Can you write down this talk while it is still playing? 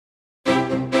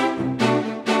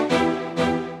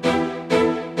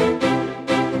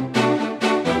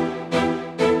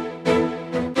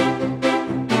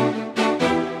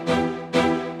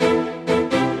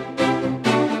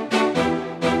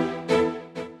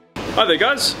Hi there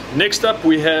guys, next up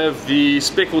we have the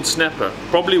speckled snapper,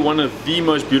 probably one of the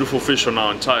most beautiful fish on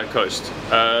our entire coast.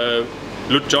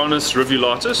 Lutjanus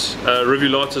rivulatus,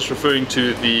 rivulatus referring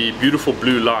to the beautiful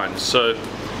blue lines. So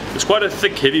it's quite a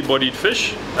thick, heavy-bodied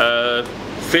fish,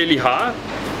 fairly high.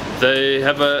 They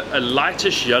have a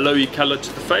lightish yellowy color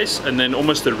to the face and then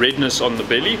almost a redness on the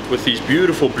belly with these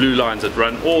beautiful blue lines that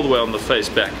run all the way on the face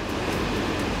back.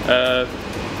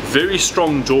 Very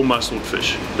strong jaw-muscled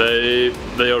fish. They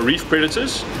are reef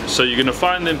predators, so you're going to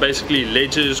find them basically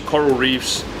ledges, coral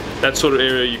reefs, that sort of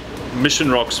area. Mission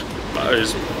rocks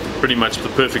is pretty much the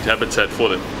perfect habitat for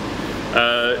them.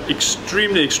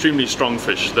 Extremely strong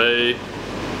fish.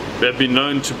 They've been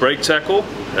known to break tackle.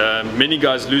 Many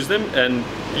guys lose them, and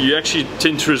you actually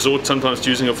tend to resort sometimes to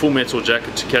using a full metal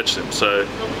jacket to catch them. So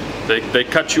they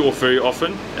cut you off very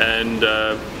often, and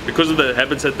because of the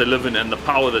habitat they live in and the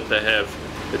power that they have,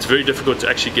 it's very difficult to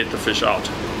actually get the fish out.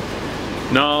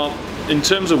 Now, in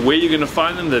terms of where you're going to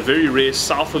find them, they're very rare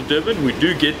south of Durban. We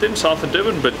do get them south of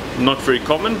Durban, but not very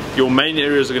common. Your main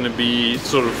areas are going to be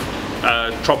sort of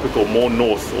tropical, more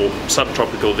north, or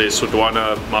subtropical. There's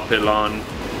Sodwana, Mapelan,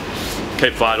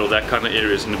 Cape Vidal, that kind of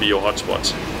area is going to be your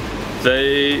hotspots.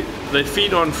 They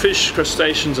feed on fish,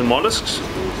 crustaceans and mollusks.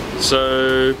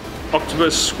 So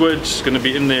octopus, squid is going to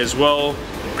be in there as well.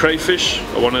 Crayfish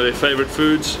are one of their favorite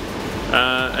foods.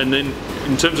 And then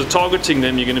in terms of targeting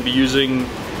them, you're going to be using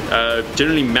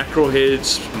generally mackerel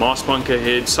heads, mast bunker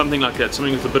heads, something like that,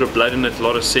 something with a bit of blood in it, a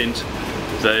lot of scent.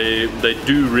 They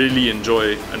do really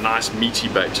enjoy a nice meaty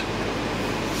bait.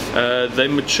 They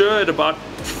mature at about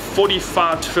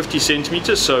 45 to 50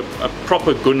 centimeters, so a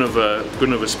proper gun of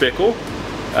a speckle.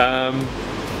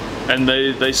 And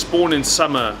they spawn in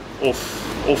summer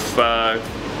off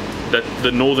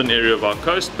the northern area of our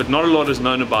coast, but not a lot is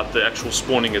known about the actual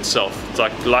spawning itself. It's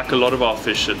like a lot of our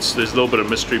fish, there's a little bit of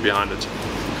mystery behind it.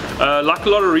 Like a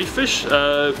lot of reef fish, they've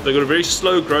got a very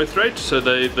slow growth rate, so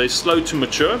they're slow to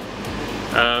mature,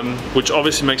 which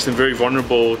obviously makes them very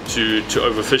vulnerable to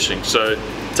overfishing. So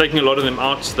taking a lot of them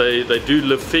out, they do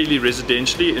live fairly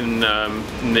residentially in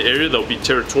the area. They'll be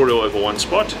territorial over one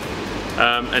spot,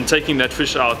 and taking that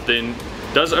fish out then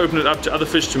does open it up to other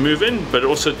fish to move in, but it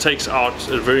also takes out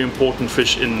a very important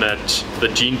fish in the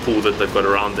gene pool that they've got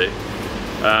around there.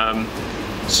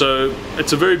 So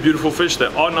it's a very beautiful fish. They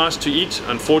are nice to eat,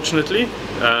 unfortunately,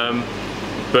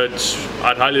 but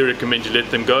I'd highly recommend you let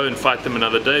them go and fight them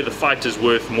another day. The fight is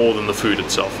worth more than the food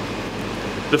itself.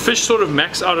 The fish sort of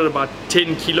max out at about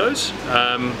 10 kilos,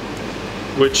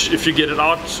 which if you get it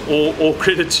out, all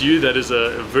credit to you, that is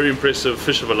a very impressive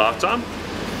fish of a lifetime.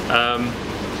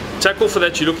 Tackle for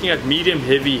that, you're looking at medium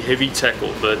heavy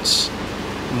tackle. That's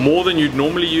more than you'd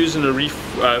normally use in a reef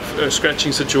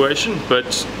scratching situation, but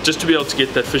just to be able to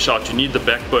get that fish out, you need the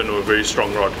backbone of a very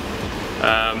strong rod.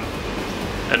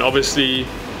 And obviously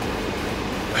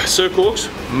circles,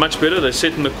 much better. They're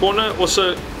set in the corner.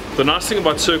 Also, the nice thing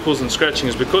about circles and scratching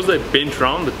is because they're bent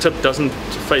round, the tip doesn't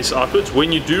face outwards.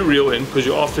 When you do reel in, because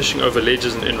you are fishing over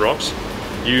ledges and in rocks,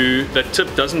 that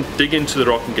tip doesn't dig into the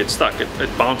rock and get stuck.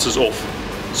 It bounces off.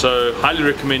 So highly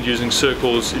recommend using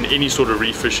circles in any sort of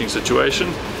reef fishing situation,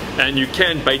 and you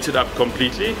can bait it up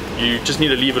completely. You just need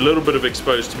to leave a little bit of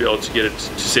exposed to be able to get it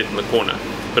to set in the corner,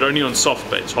 but only on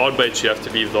soft baits. Hard baits you have to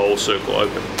leave the whole circle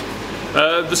open.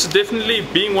 This is definitely,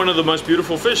 being one of the most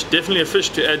beautiful fish, definitely a fish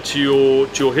to add to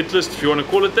your hit list, if you want to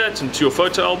call it that, and to your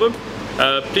photo album.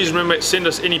 Please remember, send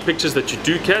us any pictures that you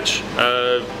do catch.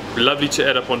 Lovely to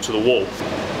add up onto the wall.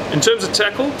 In terms of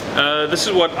tackle, this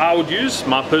is what I would use,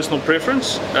 my personal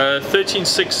preference,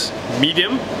 13.6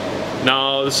 medium.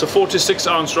 Now this is a 4 to 6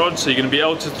 ounce rod, so you're going to be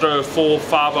able to throw a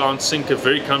 4-5 ounce sinker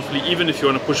very comfortably, even if you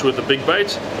want to push with a big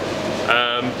bait.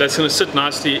 That's going to sit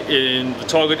nicely in the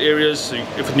target areas, so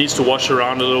if it needs to wash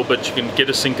around a little bit, you can get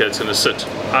a sinker, it's going to sit.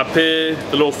 I pair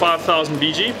the little 5000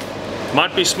 BG.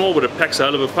 Might be small, but it packs a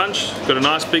hell of a punch. It's got a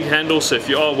nice big handle, so if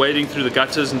you are wading through the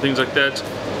gutters and things like that,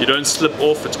 you don't slip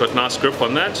off. It's got nice grip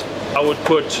on that. I would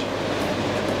put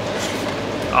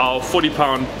our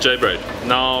 40-pound J-braid.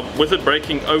 Now, with it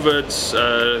breaking over its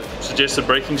suggested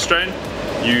breaking strain,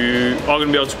 you are going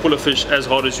to be able to pull a fish as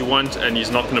hard as you want, and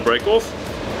he's not going to break off.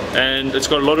 And it's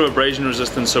got a lot of abrasion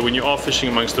resistance, so when you are fishing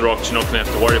amongst the rocks, you're not going to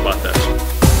have to worry about that.